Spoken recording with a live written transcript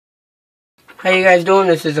How you guys doing?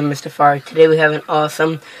 This is Mr. Fire. Today we have an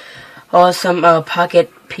awesome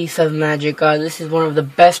pocket piece of magic. This is one of the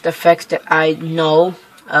best effects that I know,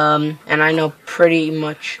 and I know pretty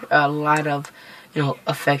much a lot of,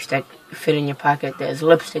 effects that fit in your pocket. There's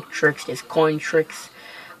lipstick tricks, there's coin tricks.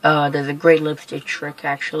 There's a great lipstick trick,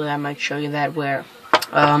 actually. I might show you that, where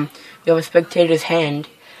you have a spectator's hand,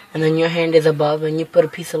 and then your hand is above, and you put a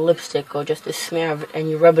piece of lipstick or just a smear of it,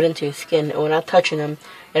 and you rub it into your skin. And without touching them,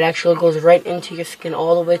 it actually goes right into your skin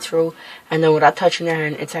all the way through, and then without touching their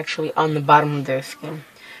hand, it's actually on the bottom of their skin.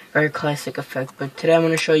 Very classic effect. But today I'm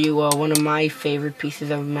going to show you one of my favorite pieces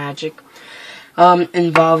of magic,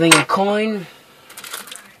 involving a coin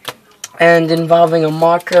and involving a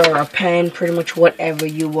marker or a pen, pretty much whatever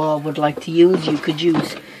you would like to use. You could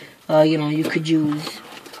use, you could use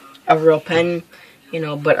a real pen,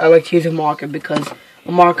 but I like to use a marker because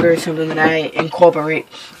a marker is something that I incorporate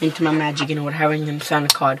into my magic, with having them sign a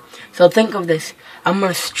card. So think of this. I'm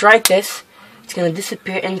going to strike this. It's going to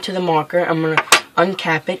disappear into the marker. I'm going to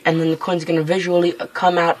uncap it, and then the coin's going to visually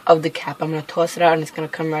come out of the cap. I'm going to toss it out, and it's going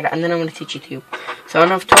to come right out, and then I'm going to teach it to you. So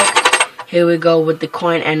enough talk. Here we go with the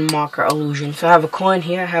coin and marker illusion. So I have a coin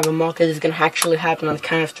here, I have a marker. This is going to actually happen on the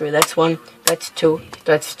count of 3. That's 1, that's 2,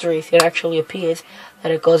 that's 3. See, it actually appears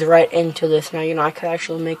that it goes right into this. Now, I could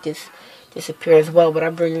actually make this disappear as well, but I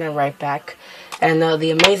bring that right back. And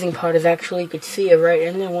the amazing part is actually you could see it right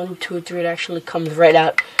in there. 1, 2, 3, it actually comes right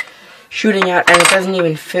out, shooting out, and it doesn't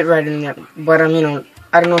even fit right in there. But, I don't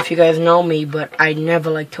know if you guys know me, but I never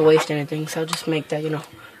like to waste anything, so I'll just make that,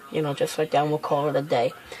 just like that, and we'll call it a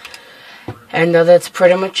day. And that's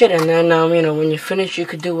pretty much it. And then, when you finish, you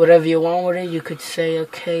could do whatever you want with it. You could say,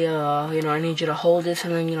 okay, I need you to hold this,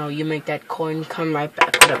 and then, you make that coin come right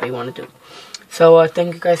back, whatever you want to do. So,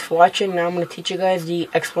 thank you guys for watching. Now I'm going to teach you guys the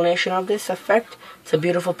explanation of this effect. It's a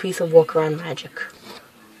beautiful piece of walk-around magic.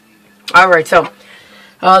 Alright, so,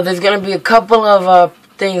 there's going to be a couple of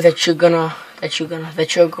things that you're going to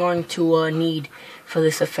need for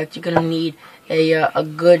this effect. You're going to need a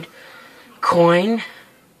good coin.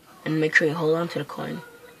 And make sure you hold on to the coin.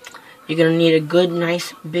 You're going to need a good,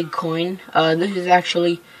 nice, big coin. This is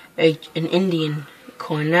actually an Indian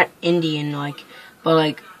coin. Not Indian, but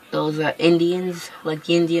like those Indians, like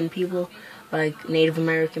the Indian people, like Native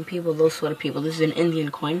American people, those sort of people. This is an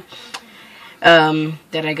Indian coin that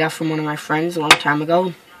I got from one of my friends a long time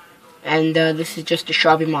ago. And this is just a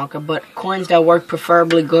Sharpie marker. But coins that work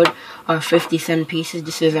preferably good are 50-cent pieces.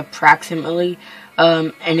 This is approximately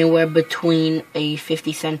anywhere between a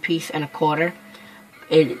 50-cent piece and a quarter.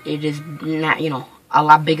 It is not, a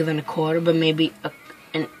lot bigger than a quarter, but maybe a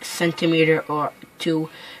centimeter or 2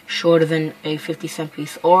 shorter than a 50-cent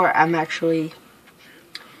piece. Or I'm actually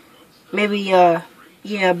maybe, yeah,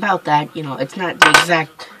 about that. It's not the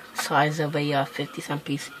exact size of a 50-cent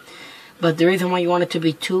piece. But the reason why you want it to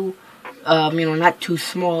be not too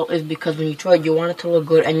small is because when you throw it, you want it to look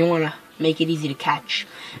good and you want to make it easy to catch.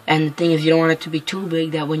 And the thing is, you don't want it to be too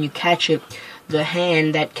big that when you catch it, the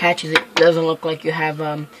hand that catches it doesn't look like you have,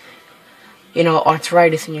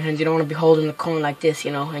 arthritis in your hands. You don't want to be holding the coin like this,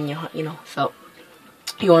 and so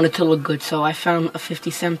you want it to look good. So I found a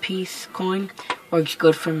 50-cent piece coin works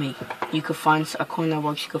good for me. You could find a coin that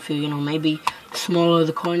works good for you. Maybe the smaller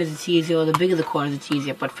the coin is, it's easier, or the bigger the coin is, it's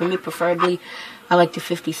easier. But for me, preferably, I like the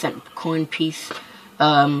 50-cent coin piece.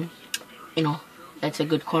 That's a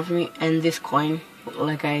good coin for me. And this coin,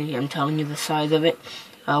 like I am telling you, the size of it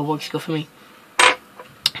works good for me.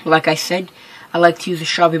 Like I said, I like to use a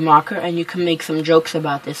Sharpie marker, and you can make some jokes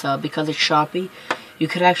about this because it's Sharpie. You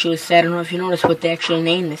could actually say, I don't know if you noticed, but they actually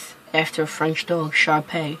named this after a French dog,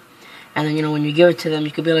 Sharpie. And then, when you give it to them,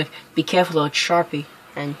 you could be like, be careful though, it's Sharpie.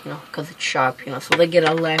 And, because it's sharp, so they get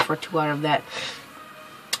a laugh or two out of that.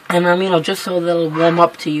 And, just so they'll warm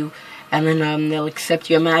up to you. And then they'll accept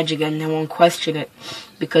your magic and they won't question it.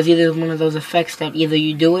 Because either it's one of those effects that either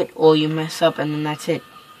you do it or you mess up, and then that's it.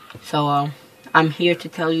 So, I'm here to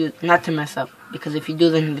tell you not to mess up. Because if you do,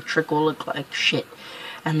 then the trick will look like shit.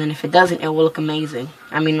 And then if it doesn't, it will look amazing.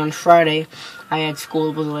 On Friday, I had school.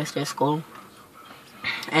 It was the last day of school.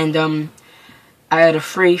 And I had a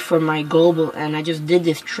free for my global, and I just did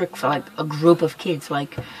this trick for a group of kids.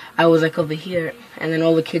 I was over here, and then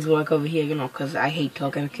all the kids were over here, because I hate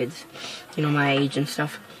talking to kids, my age and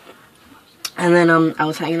stuff. And then I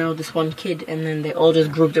was hanging out with this one kid, and then they all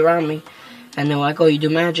just grouped around me, and they were like, "Oh, you do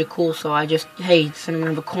magic, cool." So I just, hey, does anyone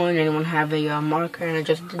have a coin? Anyone have a marker? And I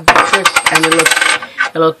just did the trick, and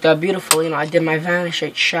it looked beautiful. I did my vanish,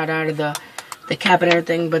 it shot out of the cap and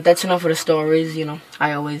everything. But that's enough of the stories.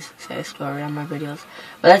 I always say a story on my videos,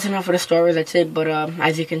 but that's enough of the story. That's it. But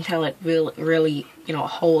as you can tell, it really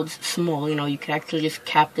holds small. You can actually just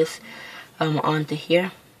cap this onto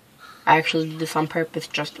here. I actually did this on purpose,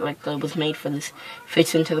 just like it was made for this.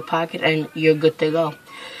 Fits into the pocket, and you're good to go.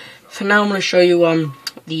 So now I'm going to show you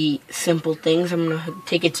the simple things. I'm going to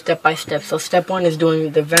take it step by step. So step 1 is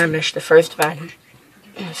doing the vanish, the first vanish.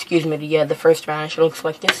 Excuse me, the first vanish. It looks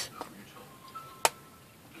like this.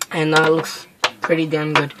 And it looks pretty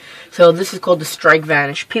damn good. So this is called the strike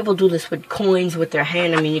vanish. People do this with coins with their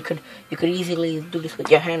hand. I mean, you could easily do this with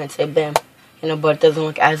your hand and say bam, you know, but it doesn't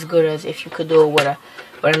look as good as if you could do it with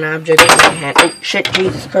an object in your hand. Oh shit,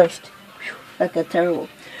 Jesus Christ, whew, that got terrible.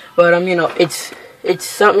 But you know, it's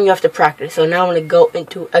something you have to practice. So now I'm gonna go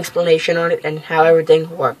into explanation on it and how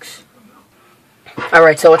everything works. All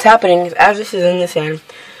right. So what's happening is, as this is in this hand,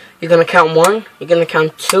 you're gonna count 1, you're gonna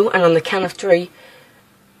count 2, and on the count of 3,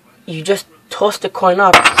 you just toss the coin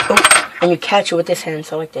up, boom, and you catch it with this hand,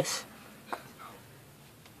 so like this.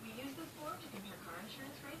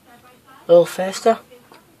 A little faster.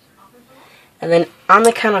 And then on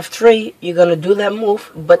the count of 3, you're going to do that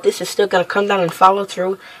move, but this is still going to come down and follow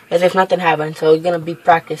through as if nothing happened. So you're going to be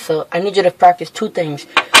practiced. So I need you to practice 2 things.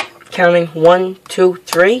 Counting 1, 2,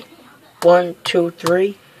 3. 1, 2,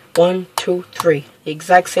 3. 1, 2, 3. The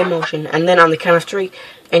exact same motion. And then on the count of 3,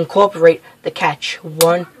 incorporate the catch.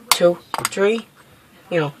 1, 2, 3.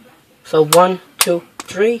 You know. So 1, 2,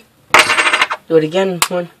 3. Do it again.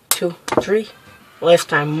 1, 2, 3. Last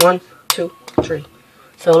time. 1, 2, 3.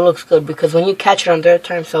 So it looks good because when you catch it on third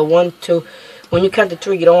time, so 1, 2, when you count to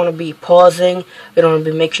 3, you don't want to be pausing. You don't want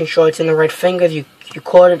to be making sure it's in the right fingers. You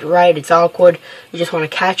caught it right. It's awkward. You just want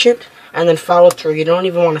to catch it and then follow through. You don't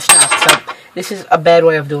even want to stop. So this is a bad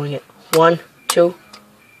way of doing it. 1, 2,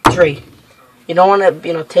 3. You don't want to,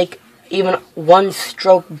 you know, take even 1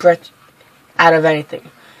 stroke breath out of anything.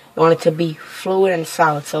 You want it to be fluid and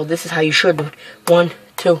solid. So this is how you should do it. 1,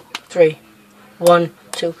 2, 3. 1,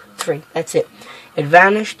 2, 3. That's it. It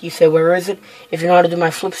vanished. You say, where is it? If you know how to do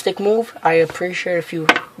my flip stick move, I appreciate if you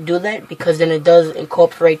do that, because then it does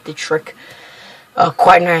incorporate the trick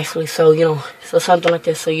quite nicely. So, you know, so something like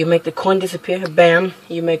this. So you make the coin disappear, bam.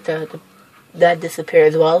 You make that disappear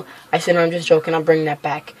as well. I said, no, I'm just joking. I'll bring that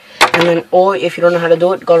back. And then, or if you don't know how to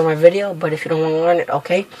do it, go to my video. But if you don't want to learn it,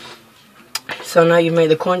 okay. So now you made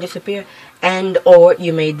the coin disappear, and or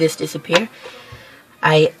you made this disappear.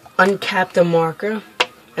 I uncap the marker.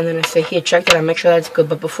 And then I say, here, check that out, make sure that's good.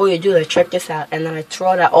 But before you do that, check this out. And then I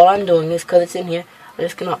throw it out. All I'm doing is, because it's in here, I'm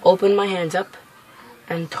just going to open my hands up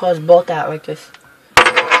and toss both out like this.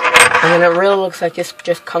 And then it really looks like this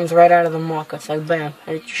just comes right out of the marker. It's like, bam,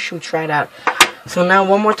 and it just shoots right out. So now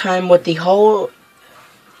one more time with the whole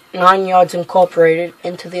 9 yards incorporated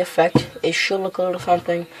into the effect, it should look a little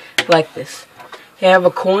something like this. Here I have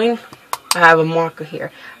a coin. I have a marker here.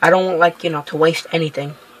 I don't like, you know, to waste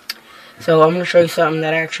anything. So I'm going to show you something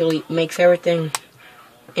that actually makes everything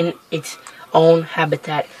in its own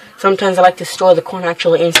habitat. Sometimes I like to store the coin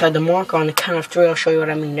actually inside the marker. On the count of 3, I'll show you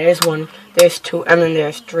what I mean. There's 1, there's 2, and then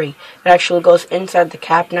there's 3. It actually goes inside the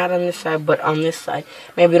cap, not on this side, but on this side.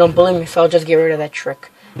 Maybe you don't believe me, so I'll just get rid of that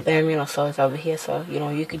trick. Bam, you know, so it's over here, so, you know,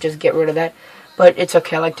 you could just get rid of that. But it's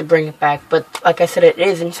okay, I like to bring it back. But like I said, it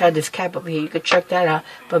is inside this cap over here. You could check that out.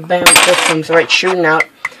 But bam, it just comes right shooting out.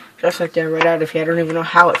 Just like that, right out of here. I don't even know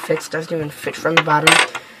how it fits. Doesn't even fit from the bottom.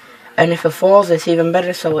 And if it falls, it's even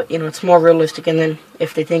better. So, you know, it's more realistic. And then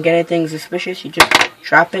if they think anything's suspicious, you just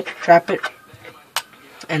drop it, trap it.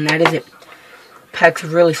 And that is it. Pack's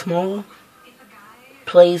really small.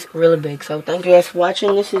 Plays really big. So, thank you guys for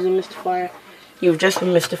watching. This is a Mystifier. You've just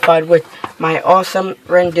been mystified with my awesome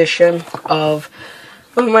rendition of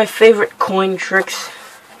one of my favorite coin tricks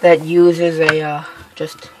that uses a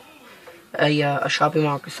sharpie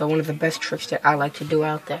marker. So one of the best tricks that I like to do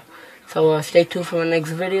out there. So stay tuned for my next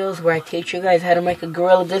videos where I teach you guys how to make a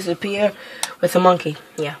gorilla disappear with a monkey.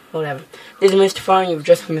 Yeah, whatever. This is Mystifier, and you've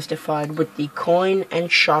just been mystified with the coin and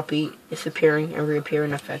sharpie disappearing and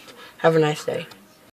reappearing effect. Have a nice day.